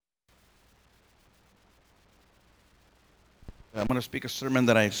I'm going to speak a sermon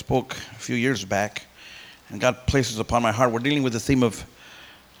that I spoke a few years back, and God places upon my heart. We're dealing with the theme of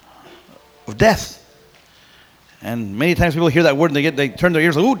death. And many times people hear that word and they turn their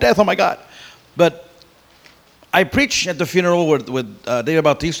ears, ooh, death, oh my God. But I preached at the funeral with David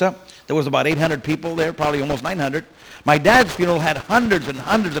Bautista. There was about 800 people there, probably almost 900. My dad's funeral had hundreds and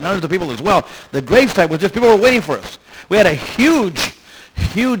hundreds and hundreds of people as well. The gravesite was just, people were waiting for us. We had a huge,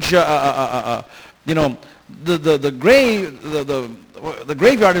 the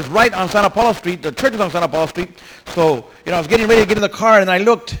graveyard is right on Santa Paula Street. The church is on Santa Paula Street. So, I was getting ready to get in the car, and I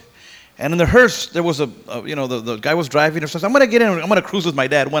looked, and in the hearse, there was the guy was driving. So I said, I'm going to get in. I'm going to cruise with my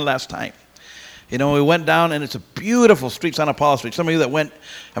dad one last time. We went down, and it's a beautiful street, Santa Paula Street. Some of you that went,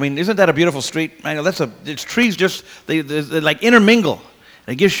 isn't that a beautiful street? Man, it's trees just, they like intermingle.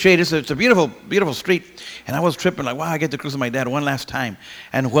 It gives shade. It's a beautiful, beautiful street. And I was tripping like, wow, I get to cruise with my dad one last time.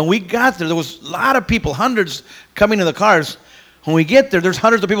 And when we got there was a lot of people, hundreds coming in the cars. When we get there, there's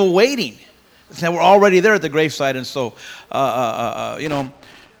hundreds of people waiting. And we're already there at the gravesite. And so,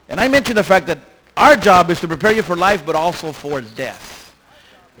 and I mentioned the fact that our job is to prepare you for life, but also for death.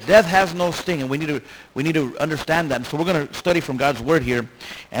 Death has no sting, and we need to understand that. And so we're going to study from God's Word here.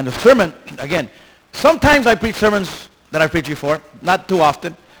 And the sermon, again, sometimes I preach sermons that I've preached before, not too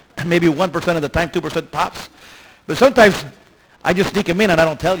often, maybe 1% of the time, 2% pops. But sometimes I just sneak them in and I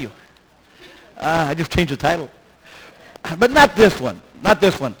don't tell you. I just change the title. But not this one, not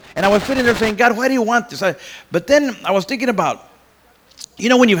this one. And I was sitting there saying, God, why do you want this? But then I was thinking about,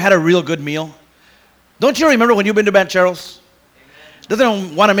 when you've had a real good meal? Don't you remember when you've been to Bancheros?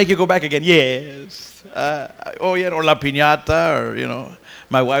 Doesn't want to make you go back again. Yes. Or La Piñata, or,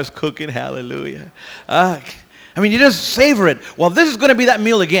 my wife's cooking, hallelujah. You just savor it. Well, this is going to be that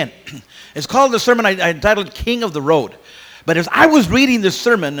meal again. It's called the sermon I entitled King of the Road. But as I was reading this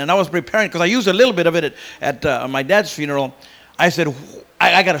sermon and I was preparing, because I used a little bit of it at my dad's funeral, I said,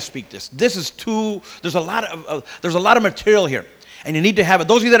 I got to speak this. This is there's a lot of material here. And you need to have it.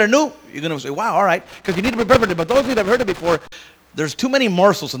 Those of you that are new, you're going to say, wow, all right. Because you need to be prepared for it. But those of you that have heard it before, there's too many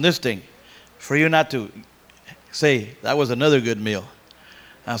morsels in this thing for you not to say, that was another good meal.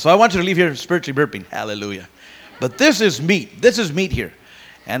 So I want you to leave here spiritually burping. Hallelujah. But this is meat. This is meat here.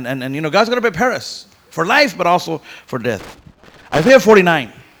 And God's going to prepare us for life, but also for death. Isaiah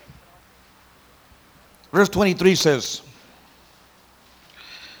 49, verse 23 says,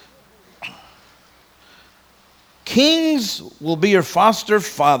 kings will be your foster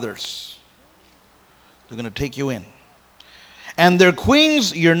fathers. They're going to take you in. And their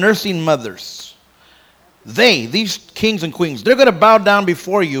queens, your nursing mothers. These kings and queens, they're going to bow down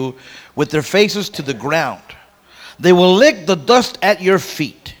before you with their faces to the ground. They will lick the dust at your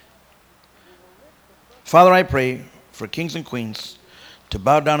feet. Father, I pray for kings and queens to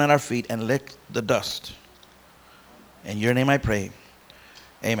bow down at our feet and lick the dust. In your name I pray.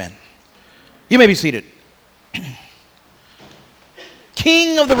 Amen. You may be seated.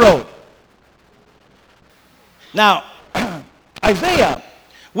 King of the road. Now, Isaiah,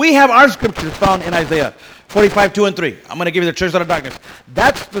 we have our scriptures found in Isaiah 45, 2 and 3. I'm going to give you the church out of darkness.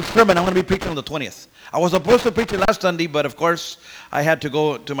 That's the sermon I'm going to be preaching on the 20th. I was supposed to preach it last Sunday, but of course, I had to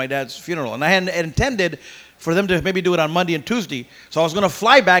go to my dad's funeral. And I had intended for them to maybe do it on Monday and Tuesday. So I was going to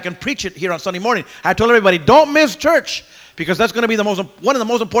fly back and preach it here on Sunday morning. I told everybody, don't miss church, because that's going to be one of the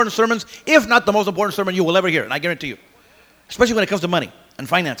most important sermons, if not the most important sermon you will ever hear. And I guarantee you, especially when it comes to money and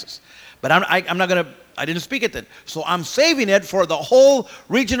finances. But I didn't speak it then. So I'm saving it for the whole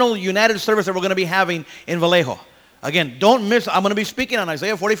regional united service that we're going to be having in Vallejo. Again, don't miss. I'm going to be speaking on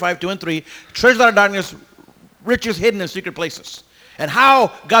Isaiah 45, 2 and 3, treasures out of darkness, riches hidden in secret places, and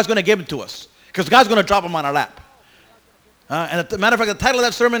how God's going to give it to us, because God's going to drop them on our lap. And as a matter of fact, the title of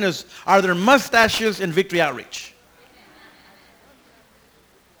that sermon is, Are There Mustaches in Victory Outreach?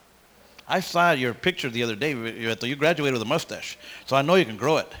 I saw your picture the other day. You graduated with a mustache, so I know you can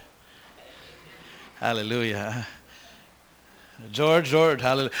grow it. Hallelujah. George,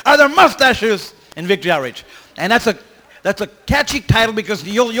 hallelujah. Are there mustaches in Victory Outreach? And that's a catchy title, because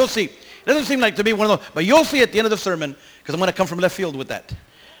you'll see. It doesn't seem like to be one of those, but you'll see at the end of the sermon, because I'm going to come from left field with that.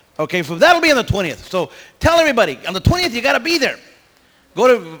 Okay, so that'll be on the 20th. So tell everybody, on the 20th, you got to be there. Go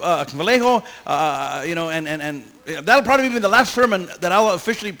to Vallejo, and that'll probably be the last sermon that I'll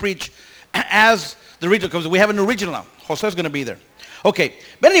officially preach as the regional, because we have a new regional now. Jose's going to be there. Okay,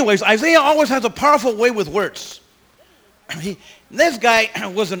 but anyways, Isaiah always has a powerful way with words. This guy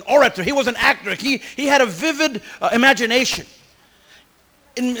was an orator. He was an actor. He had a vivid imagination.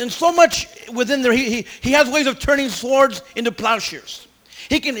 And so much within there, he has ways of turning swords into plowshares.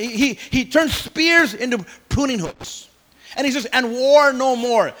 He turns spears into pruning hooks. And he says, and war no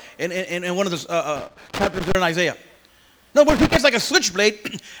more, in one of the chapters there in Isaiah. In other words, he gets like a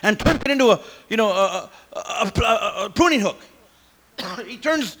switchblade and turns it into a pruning hook. He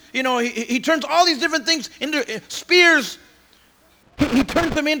turns, he turns all these different things into spears. He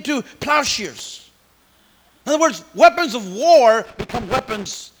turns them into plowshares. In other words, weapons of war become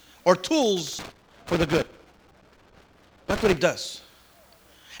weapons or tools for the good. That's what he does.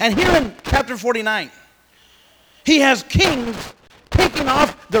 And here in chapter 49, he has kings taking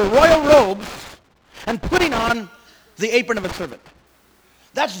off their royal robes and putting on the apron of a servant.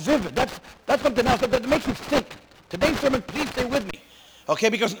 That's vivid. That's something else that makes you think. Today's sermon, please stay with me. Okay,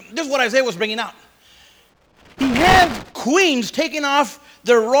 because this is what Isaiah was bringing out. He has queens taking off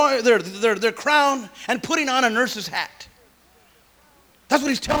their crown and putting on a nurse's hat. That's what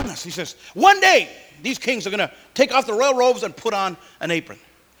he's telling us. He says, one day, these kings are going to take off their royal robes and put on an apron.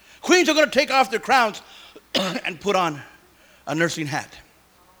 Queens are going to take off their crowns and put on a nursing hat.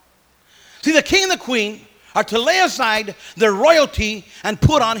 See, the king and the queen are to lay aside their royalty and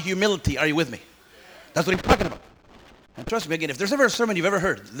put on humility. Are you with me? That's what he's talking about. And trust me, again, if there's ever a sermon you've ever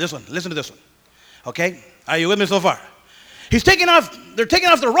heard, this one, listen to this one. Okay? Are you with me so far? They're taking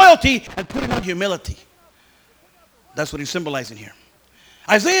off their royalty and putting on humility. That's what he's symbolizing here.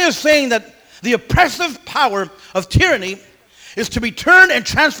 Isaiah is saying that the oppressive power of tyranny is to be turned and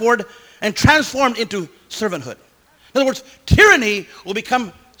transformed into servanthood. In other words, tyranny will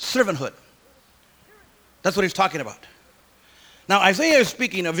become servanthood. That's what he's talking about. Now, Isaiah is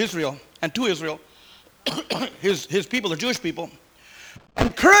speaking of Israel and to Israel, his people, the Jewish people.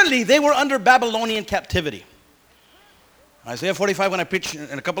 And currently, they were under Babylonian captivity. Isaiah 45, when I preach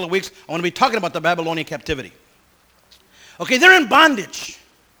in a couple of weeks, I want to be talking about the Babylonian captivity. Okay, they're in bondage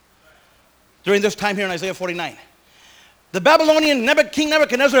during this time here in Isaiah 49. The Babylonian King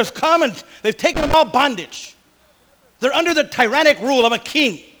Nebuchadnezzar has come and they've taken them all bondage. They're under the tyrannic rule of a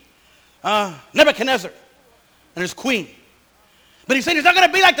king, Nebuchadnezzar, and his queen. But he's saying it's not going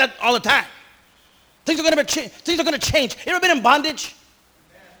to be like that all the time. Things are going to change. You ever been in bondage?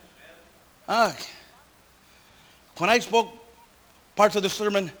 When I spoke parts of the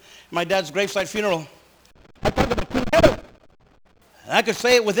sermon at my dad's graveside funeral, I talked about King Herod. And I could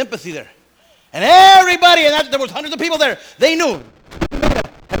say it with empathy there. And everybody, and there was hundreds of people there, they knew. Had been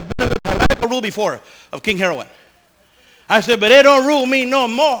under tyrannical rule before of King Herod. I said, but they don't rule me no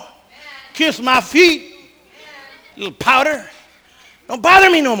more. Kiss my feet, little powder. Don't bother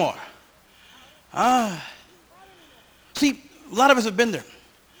me no more. See, a lot of us have been there.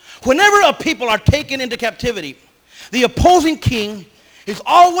 Whenever a people are taken into captivity, the opposing king is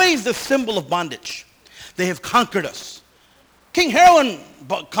always the symbol of bondage. They have conquered us. King Herod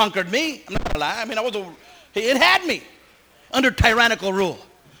conquered me. I'm not going to lie. I mean, it had me under tyrannical rule.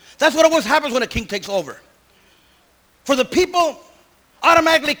 That's what always happens when a king takes over. For the people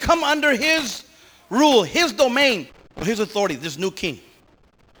automatically come under his rule, his domain, or his authority, this new king.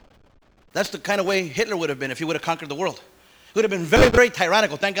 That's the kind of way Hitler would have been if he would have conquered the world. He would have been very, very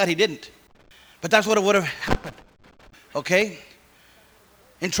tyrannical. Thank God he didn't. But that's what would have happened. Okay?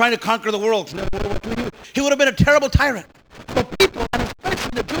 In trying to conquer the world. He would have been a terrible tyrant. So people, and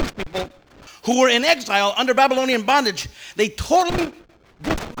especially the Jewish people, who were in exile under Babylonian bondage, they totally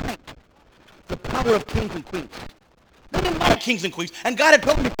disliked the power of kings and queens. They didn't like kings and queens. And God had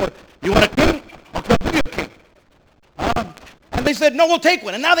told them before, you want a king? Okay, I'll give you a king. And they said, no, we'll take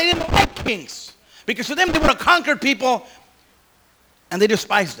one. And now they didn't like kings. Because to them, they were a conquered people, and they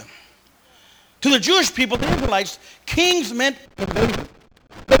despised them. To the Jewish people, the Israelites, kings meant invasion.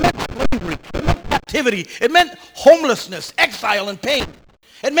 It meant slavery. It meant captivity. It meant homelessness, exile, and pain.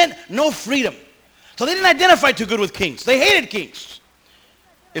 It meant no freedom. So they didn't identify too good with kings. They hated kings,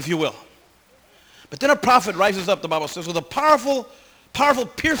 if you will. But then a prophet rises up, the Bible says, with a powerful,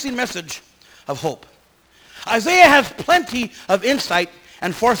 piercing message of hope. Isaiah has plenty of insight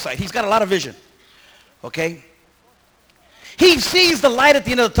and foresight. He's got a lot of vision. Okay? He sees the light at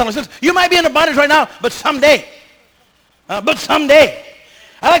the end of the tunnel. He says, you might be in a bondage right now, but someday. I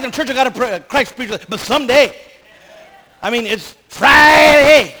like the Church of God of Christ preacher, but someday. I mean, it's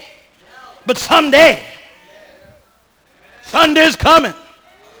Friday, but someday. Sunday's coming.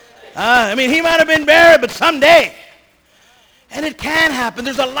 I mean, he might have been buried, but someday. And it can happen.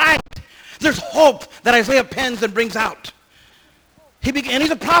 There's a light. There's hope that Isaiah pens and brings out. And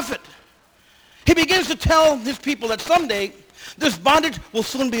he's a prophet. He begins to tell his people that someday this bondage will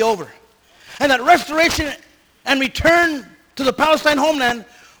soon be over. And that restoration and return to the Palestine homeland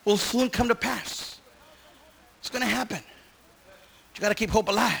will soon come to pass. It's going to happen. But you got to keep hope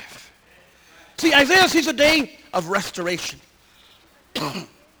alive. See, Isaiah sees a day of restoration.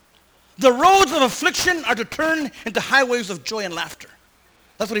 The roads of affliction are to turn into highways of joy and laughter.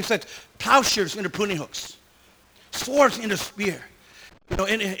 That's what he says. Plowshares into pruning hooks. swords into spear,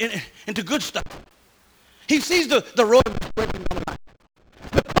 into good stuff. He sees the road breaking down the line.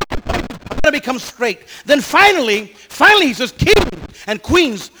 The going to become straight. Then finally, he says, kings and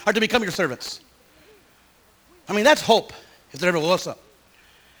queens are to become your servants. I mean, that's hope, if there ever was some.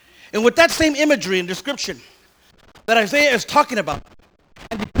 And with that same imagery and description that Isaiah is talking about,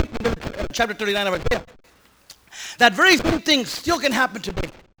 and chapter 39 of Isaiah, that very same thing still can happen today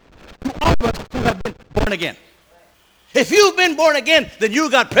to all of us who have been born again. If you've been born again, then you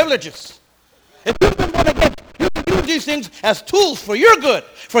got privileges. If you've been born again, you can use these things as tools for your good,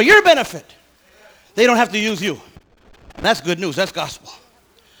 for your benefit. They don't have to use you. And that's good news. That's gospel.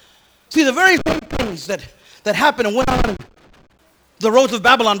 See, the very same things that happened and went on in the roads of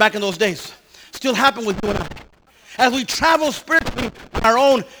Babylon back in those days still happen with you and I. As we travel spiritually on our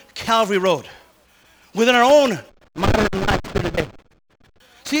own Calvary road, within our own modern life here today.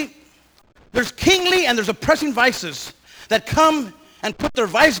 See, there's kingly and there's oppressing vices that come and put their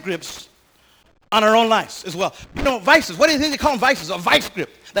vice grips on our own lives as well. Vices, what do you think they call them vices? A vice grip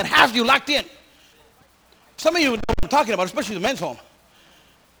that has you locked in. Some of you know what I'm talking about, especially the men's home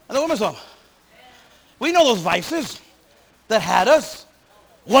and the women's home. We know those vices that had us.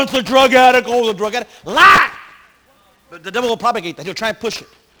 Once a drug addict, always a drug addict. Lie! But the devil will propagate that. He'll try and push it.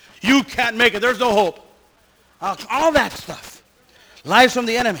 You can't make it. There's no hope. All that stuff. Lies from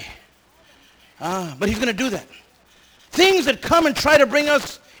the enemy. But he's going to do that. Things that come and try to bring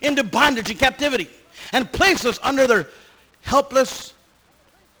us into bondage and captivity and place us under their helpless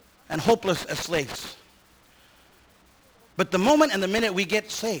and hopeless as slaves. But the moment and the minute we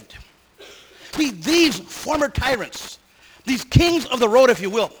get saved, see, these former tyrants, these kings of the road, if you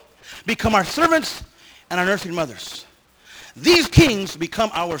will, become our servants and our nursing mothers. These kings become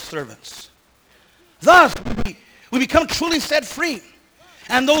our servants. Thus, we become truly set free.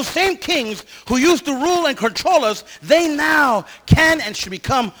 And those same kings who used to rule and control us, they now can and should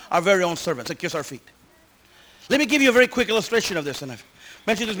become our very own servants and kiss our feet. Let me give you a very quick illustration of this, and I've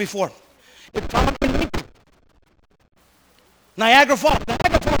mentioned this before. It's found in Niagara Falls.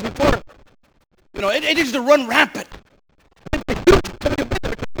 Niagara Falls before, it used to run rampant. It's a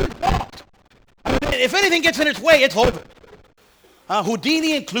huge falls. I mean, if anything gets in its way, it's over.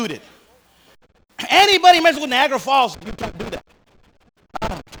 Houdini included. Anybody messes with Niagara Falls, you can't do that.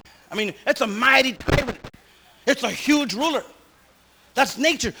 It's a mighty tyrant. It's a huge ruler. That's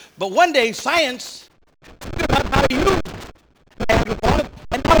nature. But one day, science figured out how to use Niagara Falls,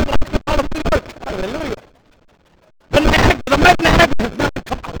 and now it's all of New York. Hallelujah. The mighty Niagara has now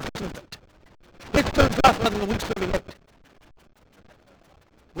become our servant. It serves us rather than we serving it.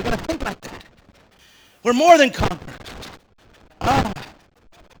 We're going to think like that. We're more than conquerors.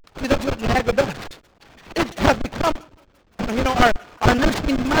 That's what Niagara does. It has become, our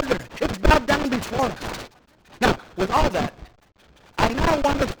nursing mother. It's bowed down before us. Now, with all that, I now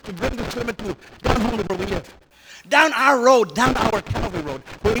want us to bring the sermon to down home where we live. Down our road, down our Calvary road,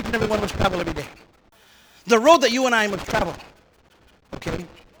 where each and every one of us travel every day. The road that you and I must travel. Okay?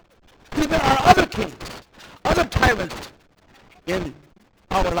 See, there are other kings, other tyrants in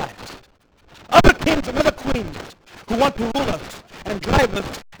our lives. Other kings and other queens who want to rule us and drive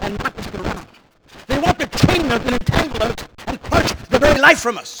us and knock us around. They want to chain us and entangle us and crush the very life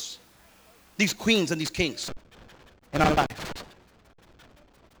from us. These queens and these kings in our lives.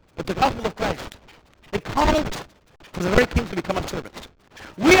 But the gospel of Christ, it calls for the very kings to become our servants.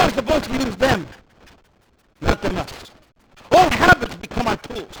 We are supposed to use them, not them us. Old habits become our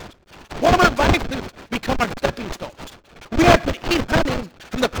tools. Former vices become our stepping stones. We are to eat honey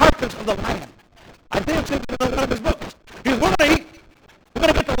from the carcass of the lion. Isaiah says in one of his books, he says, we're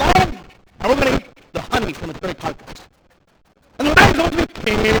going to get the lion, and we're going to eat the honey from its very carcass. And the lion's going to be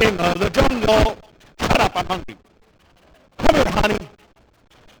king of the jungle. Shut up, I'm hungry. Come here, honey.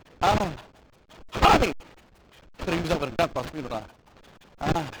 Honey. I'm going to use that with a duck off.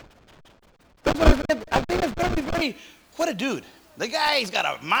 I think it's very, very, what a dude. The guy's got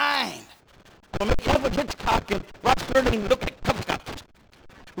a mind. I'll make Alfred Hitchcock and Rob Sterling look like Cub Scouts.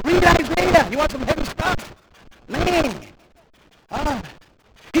 Read Isaiah. You want some heavy stuff? Man.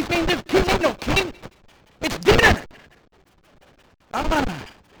 He's saying this king ain't no king. It's dinner.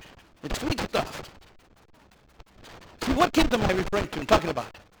 It's sweet stuff. See, what kingdom am I referring to? I'm talking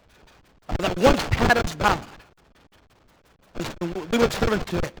about. That once had us bound. We were servants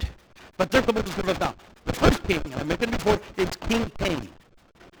to it. But they're supposed to serve us now. The first king, I mentioned before, is King Cain.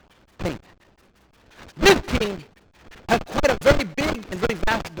 This king has quite a very big and very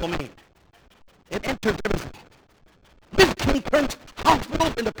vast domain. It enters everything. This king turns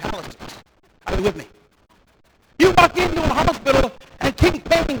hospitals into palaces. Are you with me? You walk into a hospital and King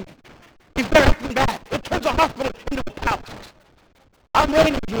Cain is there acting bad. It turns turns the hospital into a palace. I'm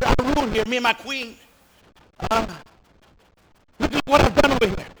reigning here. I rule here, me and my queen. Look at what I've done over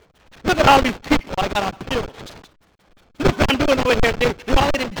here. Look at all these people I got on pills. Look what I'm doing over here. They all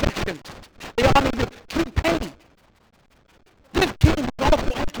need injections. They all need King Pain. This king has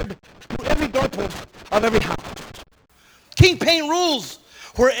also entered through every doorpost of every house. King Pain rules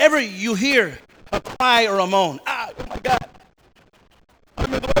wherever you hear a cry or a moan. Oh my God.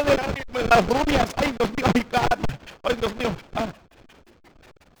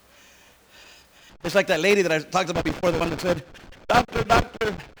 It's like that lady that I talked about before, the one that said, doctor,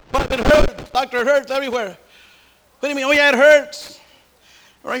 but it hurts. Doctor, it hurts everywhere. What do you mean? Oh yeah, it hurts.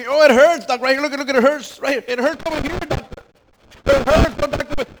 Right here. Oh, it hurts, doctor. Right here, look, it hurts. Right here. It hurts over here, doctor. It hurts, doctor.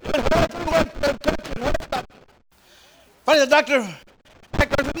 It hurts everywhere. It hurts, doctor. Finally, the doctor said,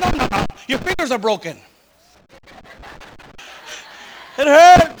 no. Your fingers are broken. It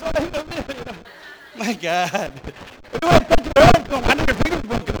hurts. My God. It hurts. I know your fingers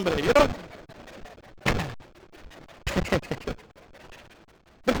broken, you know.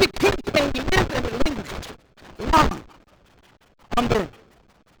 But the King Pain lives and it lingers long under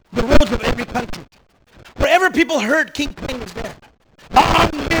the roads of every country. Wherever people heard King Pain is there. Long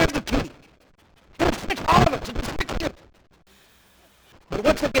live the King. He'll fix all of us. He'll fix it. But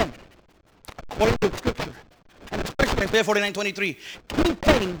once again, according to Scripture, and especially Isaiah 49:23, King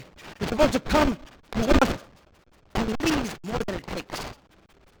Pain is supposed to come to us and leave more than it takes.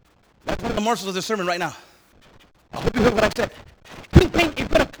 That's one of the morsels of this sermon right now. I hope you heard what I said. King Pain is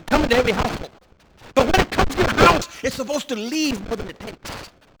going to come into every household. But when it comes to the house, it's supposed to leave more than it takes.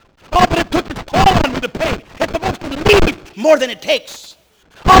 Oh, but it took its toll on me, the pain. It's supposed to leave more than it takes.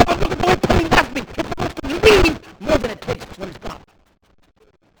 Oh, but look at the way pain left me. It's supposed to leave more than it takes when it's gone.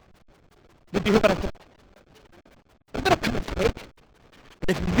 Did you hear what I said? It's going to come and take. But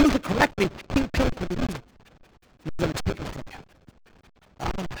if you use it correctly, King Pain will leave. He's going to take it from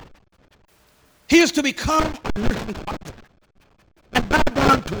you. He is to become a nursing father and bow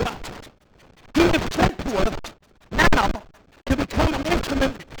down to us. He is sent to us now to become an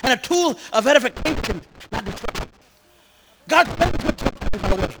instrument and a tool of edification, not destruction. God sends us sometimes, by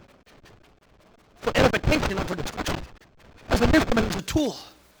the way, for edification, not for destruction. As an instrument, as a tool.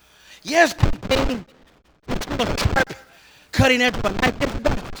 Yes, Pain is still a sharp, cutting edge of a knife. Yes, it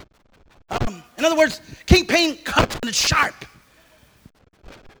does. In other words, King Pain cuts and it's sharp,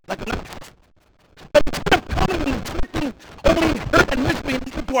 like a knife. But instead of coming and inflicting only hurt and misery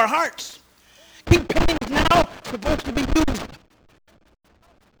into our hearts, King Pain is now supposed to be used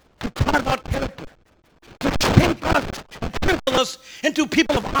to carve out character, to shape us and chisel us into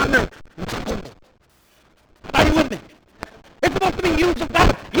people of honor and soul. Are you with me? It's supposed to be used of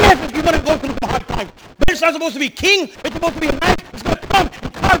God. Yes, if you're going to go through some hard times. But it's not supposed to be king. It's supposed to be a knife. It's going to come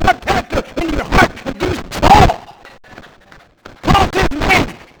and carve out character into your heart and give you Paul. Paul says,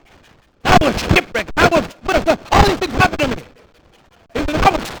 man, I was shipwrecked. All these things happened to me. He said, I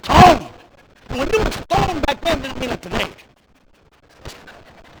was stoned. And when you were stoned back then, it didn't mean like today.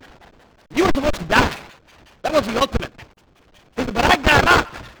 You were supposed to die. That was the ultimate. He said, but I got up.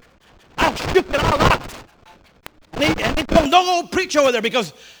 I shook it all up. And he told him, don't go preach over there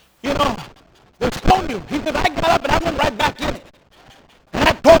because, you know, they'll stone you. He said, I got up and I went right back in it. And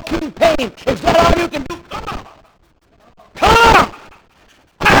I told King Pain, is that all you can do? Come on.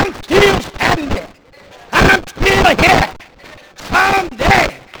 I'm still standing. I'm still here.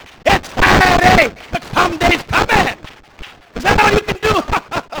 Someday. It's Saturday, but someday's coming. Is that all you can do?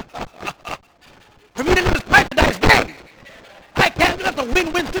 For me to live this paradise day, I can't do. That's a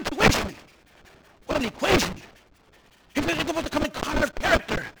win-win situation. What an equation. He said, you're supposed to come and carve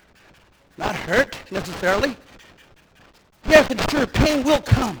character. Not hurt, necessarily. Yes, and sure, pain will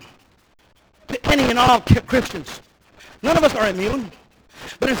come to any and all Christians. None of us are immune.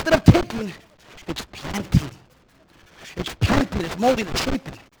 But instead of taking, it's planting. It's planting, it's molding, it's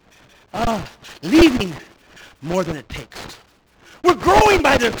shaping. Leaving more than it takes. We're growing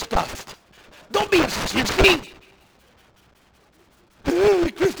by this stuff. Don't be a sissy.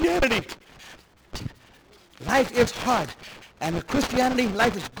 Christianity. Life is hard. And with Christianity,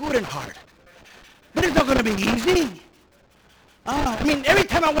 life is good and hard. But it's not going to be easy. I mean, every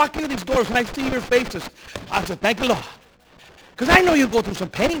time I walk into these doors and I see your faces, I say, thank you, Lord. Because I know you go through some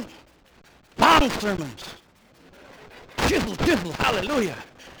pain. Long sermons. Chisel, hallelujah.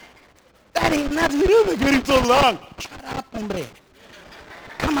 That ain't nothing to do with getting so long. Shut up, hombre.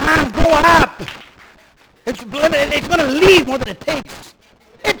 Come on, grow up. It's going to leave more than it takes.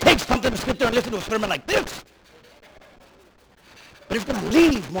 It takes something to sit there and listen to a sermon like this. But it's going to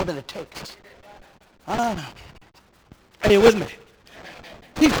leave more than it takes. Are you with me?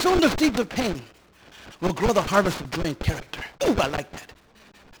 He sown the seeds of pain will grow the harvest of joy and character. Ooh, I like that.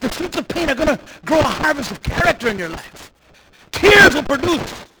 The seeds of pain are going to grow a harvest of character in your life. Tears will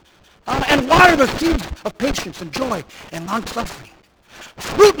produce and water the seeds of patience and joy and long-suffering.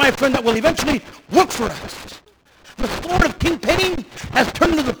 Fruit, my friend, that will eventually work for us. The sword of King Pain has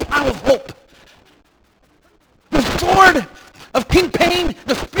turned into the plow of hope. The sword of King Pain,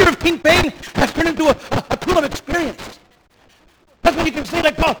 the spear of King Pain, has turned into a tool of experience. That's when you can say,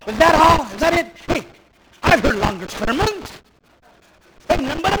 like Paul, is that all? Is that it? Hey, I've heard longer sermons. Ain't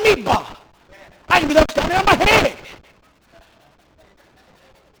nothing but a meatball. I can be up standing on my head.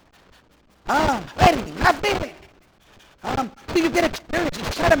 That ain't nothing. So you get experience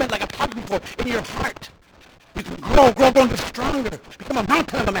and sediment like I've talked before in your heart. You can grow and get stronger. Become a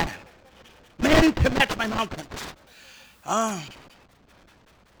mountain of a man. Man can match my mountains.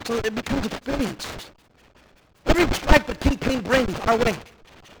 So it becomes experience. Every strike that King Pain brings our way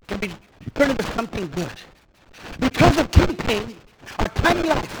can be turned into something good. Because of King Pain, our tiny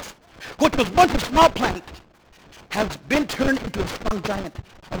life, which was once a small plant, has been turned into a strong giant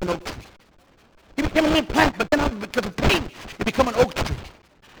of an oak tree. He became a little plant, but then because of pain, he became an oak tree.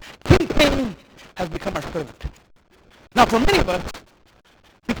 King Pain has become our servant. Now for many of us,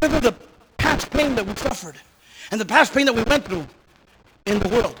 because of the past pain that we suffered and the past pain that we went through in the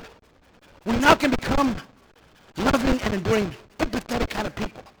world, we now can become loving and enduring, empathetic kind of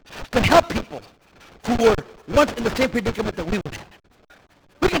people to help people who were once in the same predicament that we were in.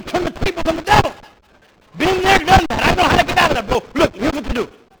 We can turn the tables on the devil. Been there, done that. I know how to get out of that, bro. Look, here's what to do.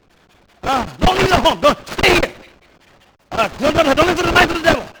 Don't leave the home. Don't stay here. Don't listen to the lies of the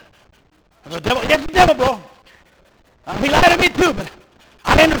devil. The devil, yes, the devil, bro. He lied to me too, but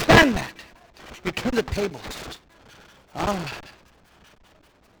I understand that. You turn the tables.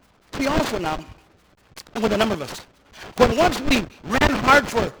 See, also now, with a number of us, when once we ran hard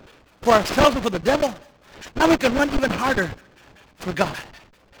for ourselves and for the devil, now we can run even harder for God.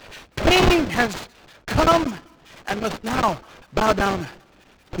 Pain has come and must now bow down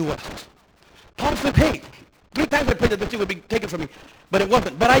to us. Paul said, hey, 3 times I prayed that this thing would be taken from me, but it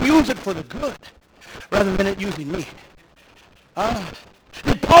wasn't. But I use it for the good rather than it using me.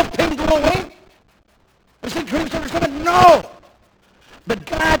 Did Paul's pain go away? Is it Corinthians chapter 7? No. But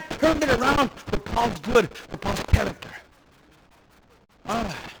God turned it around for Paul's good, for Paul's character.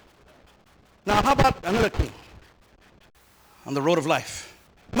 Now, how about another thing on the road of life?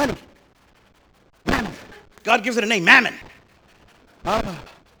 Money. Mammon. God gives it a name, mammon.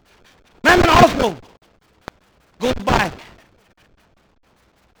 Mammon also goes by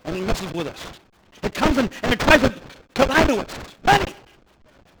and messes with us. It comes and it tries to collide with us. Money.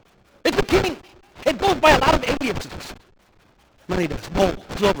 It's a king. It goes by a lot of aliases. Money does. Gold,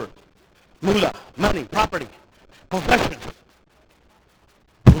 silver, moolah, money, property, possessions,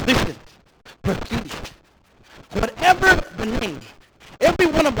 position, prestige. Whatever the name, every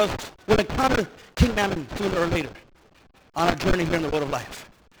one of us will encounter King Mammon sooner or later on our journey here in the road of life.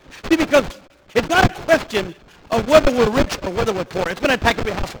 See, because it's not a question of whether we're rich or whether we're poor. It's going to attack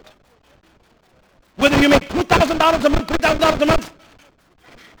every household. Whether you make $2,000 a month, $3,000 a month,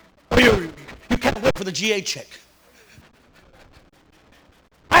 or you can't wait for the GA check.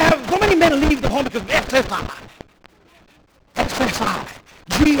 I have so many men leave the home because of SSI,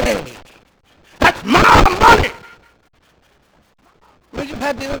 GA. That's my money. We just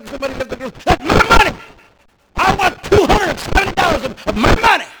had somebody get the group. That's my money. I want $270 of my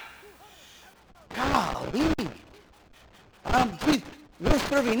money. Golly. See, we're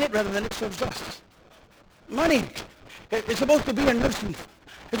serving it rather than it serves us. Money. It's supposed to be a nursing.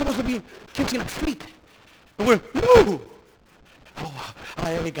 It's supposed to be kissing our feet. And we're, woo. Oh,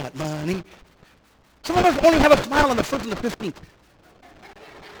 I got money. Some of us only have a smile on the 1st and the 15th.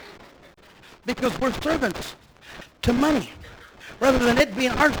 Because we're servants to money rather than it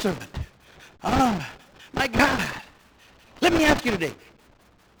being our servant. My God. Let me ask you today.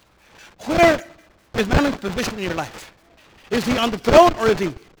 Where is Mammon's position in your life? Is he on the throne or is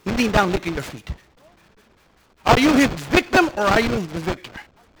he kneeling down licking your feet? Are you his victim or are you the victor?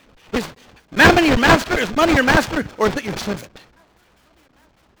 Is Mammon your master? Is money your master? Or is it your servant?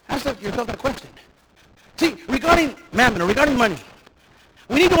 Ask yourself that question. See, regarding Mammon or regarding money,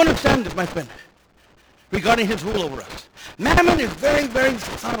 we need to understand this, my friend, regarding his rule over us. Mammon is very, very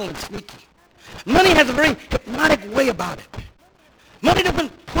subtle and sneaky. Money has a very hypnotic way about it. Money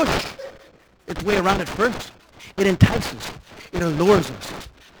doesn't push its way around at first. It entices. It allures us.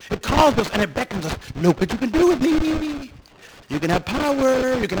 It calls us and it beckons us. Look what you can do with me. You can have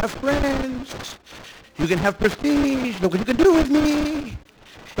power. You can have friends. You can have prestige. Look what you can do with me.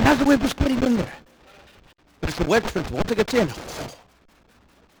 It has a way of persuading you in there. But it's a wedge principle. Once it gets in,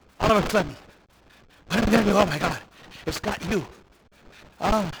 all of a sudden, What am I going to do? Oh my God, it's got you.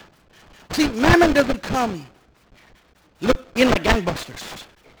 See, mammon doesn't come look in like gangbusters.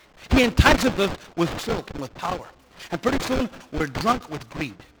 He entices us with silk and with power. And pretty soon, we're drunk with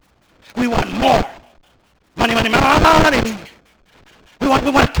greed. We want more. Money, money, money. We want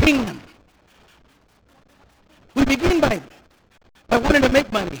a kingdom. We begin by wanting to make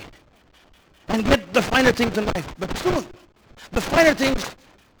money and get the finer things in life. But soon, the finer things,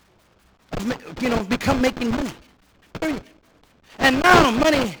 become making money. Period. And now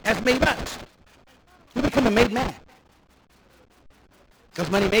money has made us. We become a made man. Because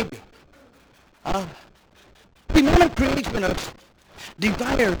money made you. The man creates in us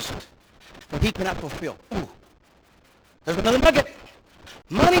desires that he cannot fulfill. Ooh. There's another nugget.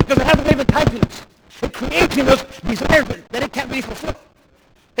 Money, because it has a way of enticing us. It creates in us desires that it can't really fulfill.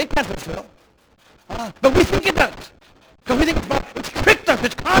 It can't fulfill. But we think it does. Because we think it's tricked us,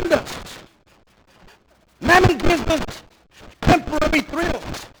 it's conned us. Mammon gives us temporary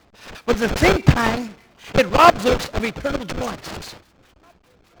thrills. But at the same time, it robs us of eternal joys.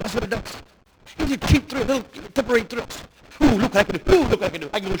 That's what it does. Gives you cheap thrills, little temporary thrills. Ooh, look what I can do. Ooh, look what I can do.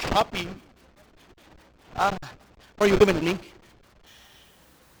 I can go shopping. Or you women and me.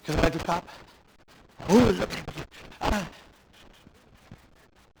 Because I like to shop. Ooh, look at it.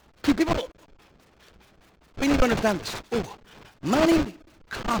 See, people, we need to understand this. Ooh, money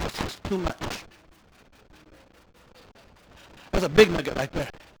costs too much. That's a big nugget right there.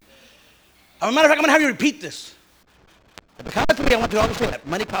 As a matter of fact, I'm going to have you repeat this. At the count of three, I want you all to say that.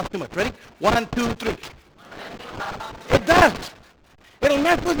 Money costs too much. Ready? 1, 2, 3. It does. It'll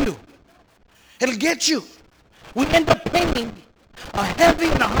mess with you. It'll get you. We end up paying a heavy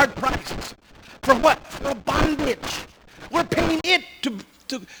and a hard price. For what? For a bondage. We're paying it to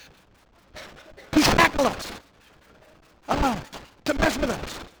shackle us. To mess with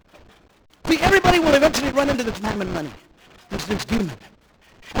us. See, everybody will eventually run into this mammon money. This demon.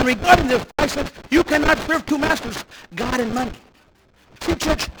 And regarding this, I said, you cannot serve two masters, God and money. See,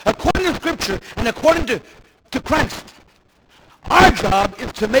 church, according to Scripture and according to Christ, our job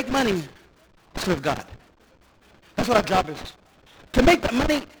is to make money serve God. That's what our job is. To make that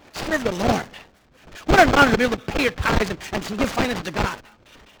money serve the Lord. What an honor to be able to pay your tithes and to give finance to God.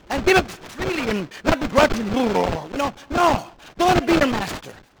 And give it freely and not begrudgingly. No. Don't let it be your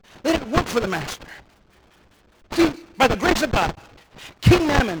master. Let it work for the master. See, by the grace of God, King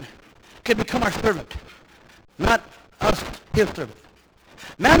Mammon can become our servant, not us, his servant.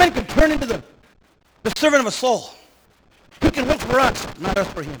 Mammon can turn into the servant of a soul. He can work for us, not us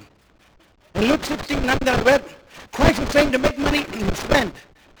for him. In Luke 16:9 that I read, Christ was saying to make money your friend,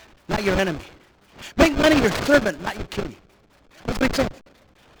 not your enemy. Make money your servant, not your king. That's what he said.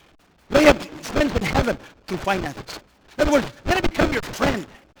 May have friends in heaven through finances. In other words, let it become your friend,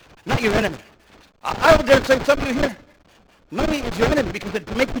 not your enemy. I would dare say some of you here, money is your enemy because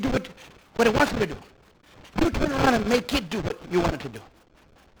it makes you do what it wants you to do. You turn around and make it do what you want it to do.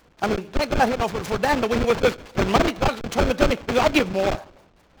 I mean, thank God, for Daniel, when he was this, when money talks and trying to tell me, I'll give more.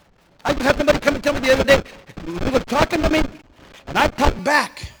 I just had somebody come and tell me the other day, he was talking to me, and I talked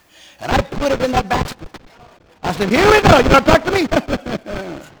back, and I put it in that basket. I said, here we go, you want to talk to me?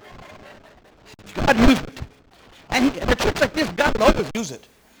 God used it. And in a church like this, God will always use it.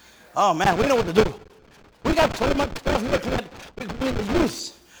 Oh man, we know what to do. We got so much stuff we the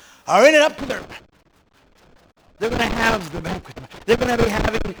youth are in it up to their. They're going to have the banquet. They're going to be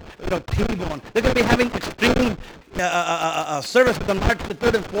having T-bone. They're going to be having extreme services on March the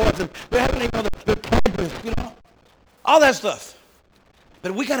 3rd and 4th. And they're having the campus, all that stuff.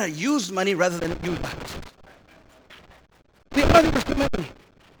 But we got to use money rather than use us. The other thing is committing.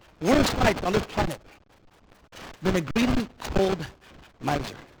 Worst life on this planet than a greedy, cold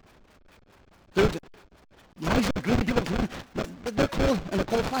miser. There's miser, greedy people, they're cold and a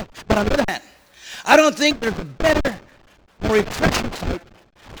cold fight. But on the other hand, I don't think there's a better, more refreshing sight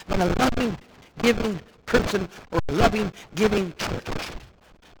than a loving, giving person or a loving, giving church.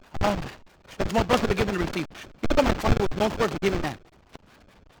 It's more blessed to give than to receive. You know my father was known for as a giving man.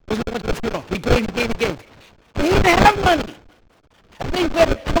 He went to the funeral. He gave. He didn't have money. And then he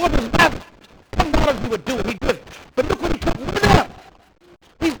said, told his master, $10 he would do it. He did. But look what he took with him.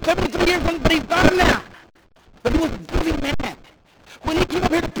 He's 73 years old, but he's gone now. But he was a giving man. When he came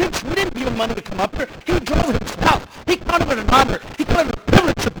up here to preach, we didn't give him money to come up here. He drove himself. He counted it an honor. He counted it a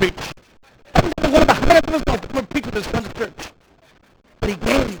privilege to preach. That was one of the highest of his life to preach in this country church. But he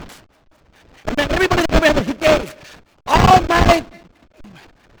gave. And then everybody that came in, he gave. All my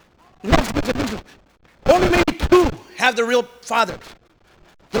nephews and nieces, only maybe 2 have the real fathers.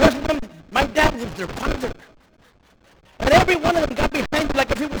 The rest of them, my dad was their father. And every one of them got behind me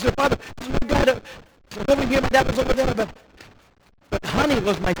like if he was their father. This is my dad. dad was over there, but honey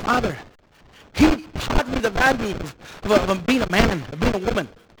was my father. He taught me the value of being a man, of being a woman,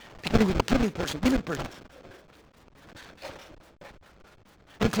 because he was a giving person.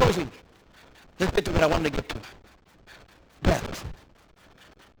 In closing, let's get to what I wanted to get to. Death.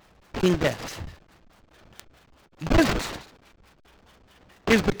 King Death. This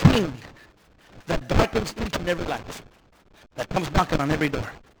is the king that darkens each and every life, that comes knocking on every door.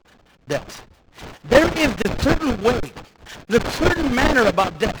 Death. There is this certain way, this certain manner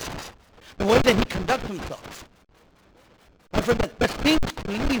about death, the way that he conducts himself. And for that seems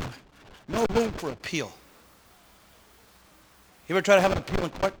to leave no room for appeal. You ever try to have an appeal in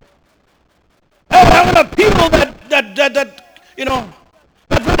court? Oh, have an appeal that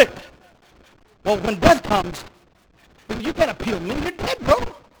verdict. Well, when death comes, you can't appeal me. You're dead, bro.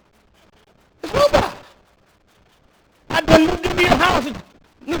 It's over. I've been moved into your house.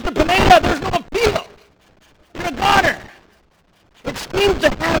 Mr. Pineda, there's no appeal. You're a goner. It seems to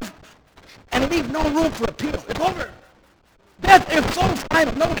have and leave no room for appeal. It's over. Death is so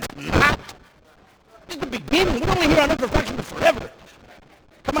final. No, it's not. It's the beginning. We're only here on earth perfection forever.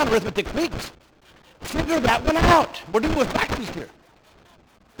 Come on, arithmetic freaks. Figure that one out. We're dealing with fractions here.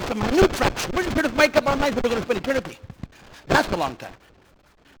 It's a minute fraction. We're just here to make up our minds that we're going to spend eternity. That's a long time.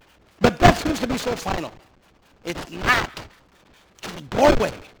 But death seems to be so final. It's not. It's a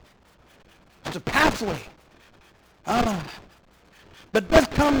doorway. It's a pathway. But death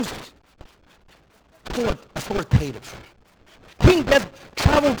comes so authoritative. King Death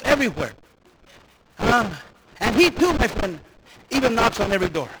travels everywhere. And he too, my friend, even knocks on every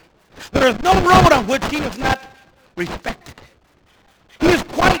door. There is no road on which he is not respected. He is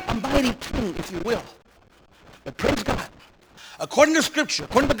quite a mighty king, if you will. But praise God. According to Scripture,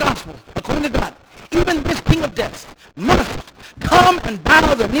 according to the gospel, according to God, even this king of death must come and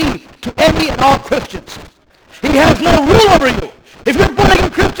bow the knee to any and all Christians. He has no rule over you. If you're born again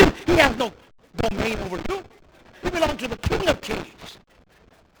Christian, he has no domain over you. You belong to the King of Kings,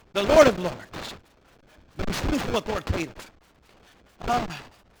 the Lord of Lords. But he seems so authoritative.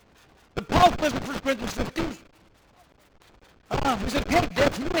 But Paul says in 1 Corinthians 15, he said, hey,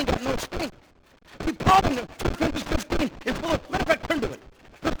 death, you ain't got no sting. See, Paul in 1 Corinthians 15 is full of, matter of fact, turn to it.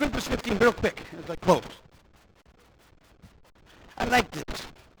 1 Corinthians 15, real quick, as I close. I like this.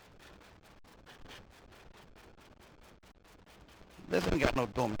 This ain't got no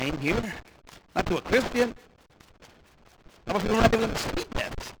domain here. Not to a Christian. How about people not even speak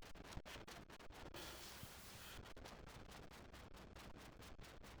death?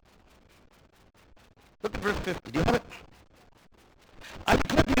 Look at verse 50. Do you have it? I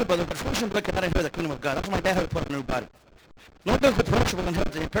declare to you, brother, that flesh and blood cannot inherit the kingdom of God. That's why my dad had to put on a new body. Nor does the perishable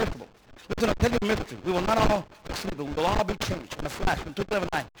inherit the imperishable. Listen, I'll tell you a mystery. We will not all sleep, but we will all be changed in a flash, in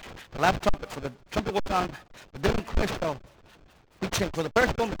 2:11:9. The last trumpet, for the trumpet will sound, the dead in Christ shall be changed. For the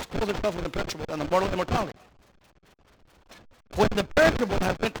perishable must clothe itself with imperishable, and the mortal immortality. When the perishable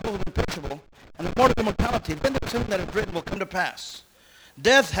has been clothed with imperishable, and the mortal immortality, then the sin that is written will come to pass.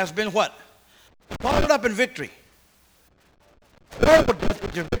 Death has been what? Followed up in victory. Horrible death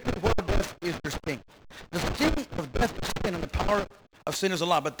is your victory. Horrible death is your sting. The sting of death is sin, and the power of sin is a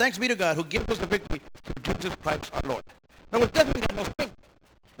law. But thanks be to God who gives us the victory through Jesus Christ our Lord. Now, with death, we got no sting.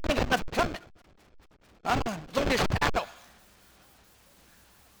 We ain't got nothing coming. It's only a shadow.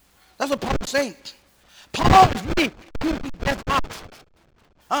 That's what Paul is saying. Paul is really keeping death off.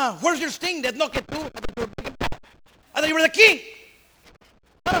 Where's your sting, death? No, get through. I thought you were the king.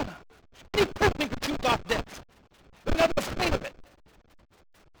 Any person could choose off death. We're not afraid of it.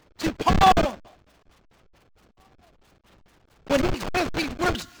 See, Paul, when he says these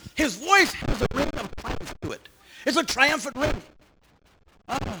words, his voice has a ring of triumph to it. It's a triumphant ring.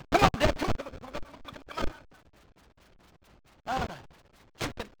 Come on, Dad. Come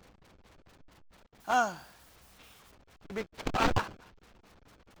on.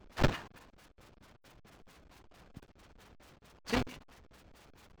 See?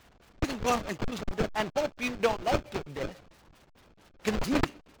 You can go out and choose death and hope you don't like your death. Continue.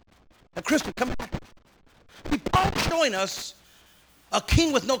 A Christian, come back. See, Paul is showing us a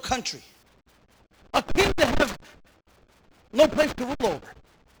king with no country. A king that has no place to rule over.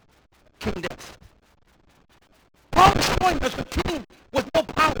 King Death. Paul is showing us a king with no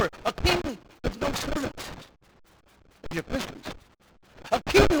power. A king with no servants. If you're Christians. A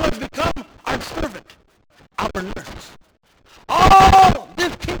king who has become our servant. Our nurse. All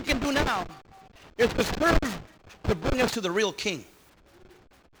this king can do now is to serve to bring us to the real king.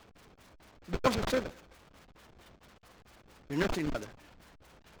 He becomes a servant. Your nursing mother.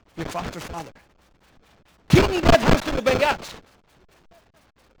 Your foster father. King Death has to obey us.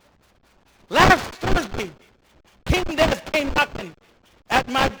 Last Thursday,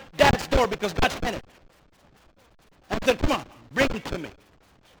 my dad's door because God sent it. And I said, come on, bring him to me.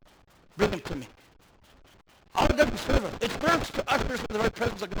 Bring him to me. All it does is serve us. It serves to usher us into the very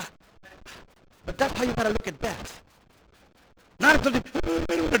presence of God. But that's how you got to look at death. Not as something, it's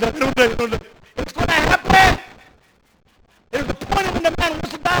going to happen. There's a point when the man wants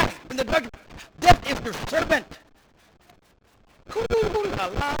to die. When the judgment, death is your servant. If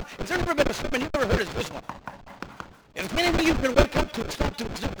there's ever been a sermon you've ever heard, it's this one. If anything you can wake up to, stop to,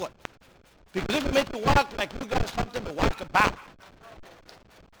 it's this one. Because this will make you walk like you got something to walk about.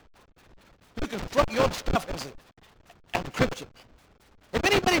 You can front your stuff as a Christian. If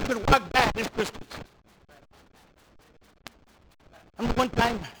anybody can walk back, it's Christians. I remember one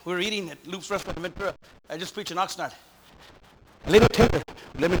time we were eating at Luke's restaurant in Ventura. I just preached in Oxnard. A lady Taylor,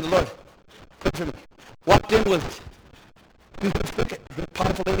 living the Lord, walked in with the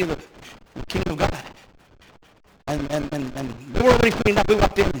powerful lady of the kingdom of God. And we were already feeling that. We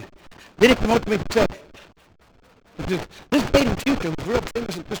walked in. Then he came over to me and said, this lady in the future was real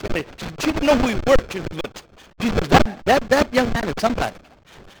famous in Christianity. She didn't know who he worked. She said, that young man is somebody.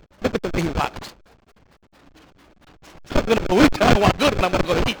 Look at the way he walks. I'm going to go eat. I don't want good when I'm going to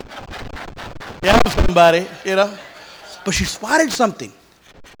go to eat. Yeah, I'm somebody, you know. But she spotted something.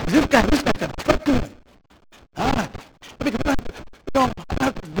 This guy got truck to him. Because I don't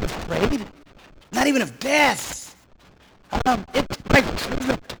have to be afraid. Not even of death. It's my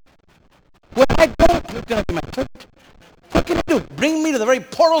servant. When I go, it's going to be my servant. What can I do? Bring me to the very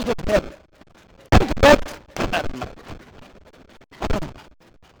portals of heaven.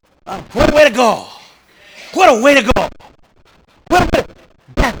 What a way to go. What a way to go. What a way to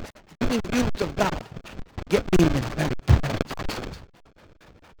death. Being used of God. Get me in the very presence.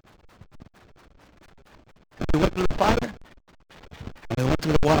 We went through the fire, and we went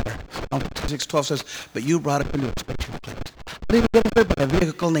through the water. Psalm 6:12 says, but you brought us into a spacious place. We didn't get hurt by a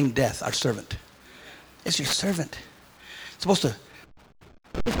vehicle named death, our servant. It's your servant. It's supposed to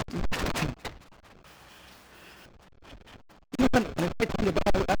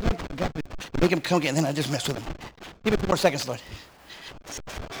make him come again, and then I just mess with him. Give me 2 more seconds, Lord.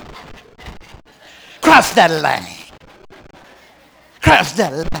 Cross that line. Cross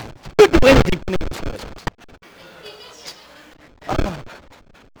that line. You do anything to me.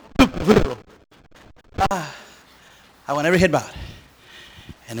 I want every head bowed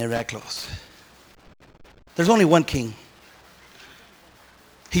and every eye closed. There's only one king.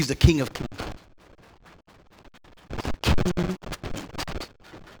 He's the King of Kings.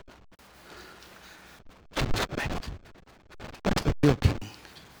 That's the real king.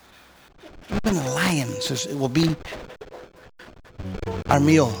 Even the lion says it will be our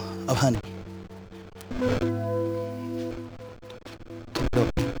meal of honey.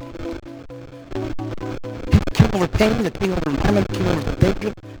 King over pain, the king over mammon, the king over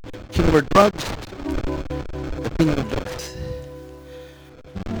danger, the king over drugs, the king over death.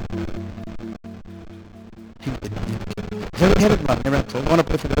 Every head of mine, I want to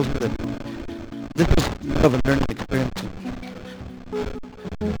pray for those that this is of a learning experience,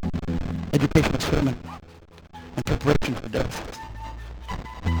 educational sermon, and preparation for death.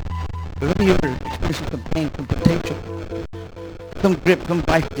 But when you're experiencing some pain, some temptation, some grip, some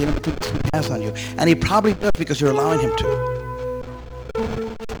vice the enemy has on you, and he probably does because you're allowing him to.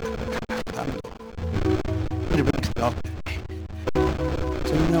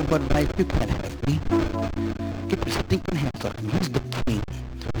 So you know what, life, you can't have me. Get your stinking hands off him. He's the king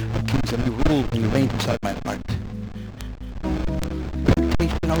of kings, and he rules and he reigns inside my heart.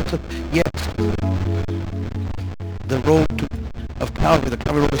 Reputation also, yes, the road of Calvary, the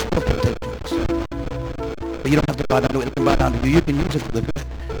Calvary road is full of temptations. But you don't have to bow down to it. You can bow down to you. You can use it for the good.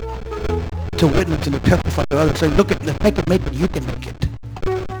 To witness and to testify to others. Say, look at it, make it, you can make it.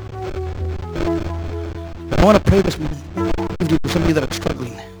 I want to pray this to somebody that is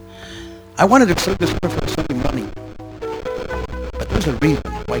struggling. I wanted to say this prayer for Sunday morning. But there's a reason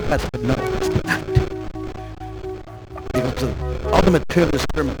why God said no, it's not. Because the ultimate prayer of this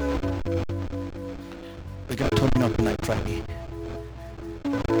sermon is God told me not tonight, Friday.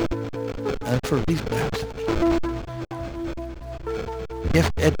 And for a reason, perhaps. You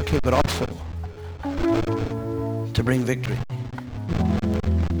have to educate, but also to bring victory.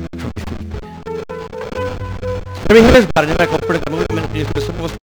 Every head is bowed, and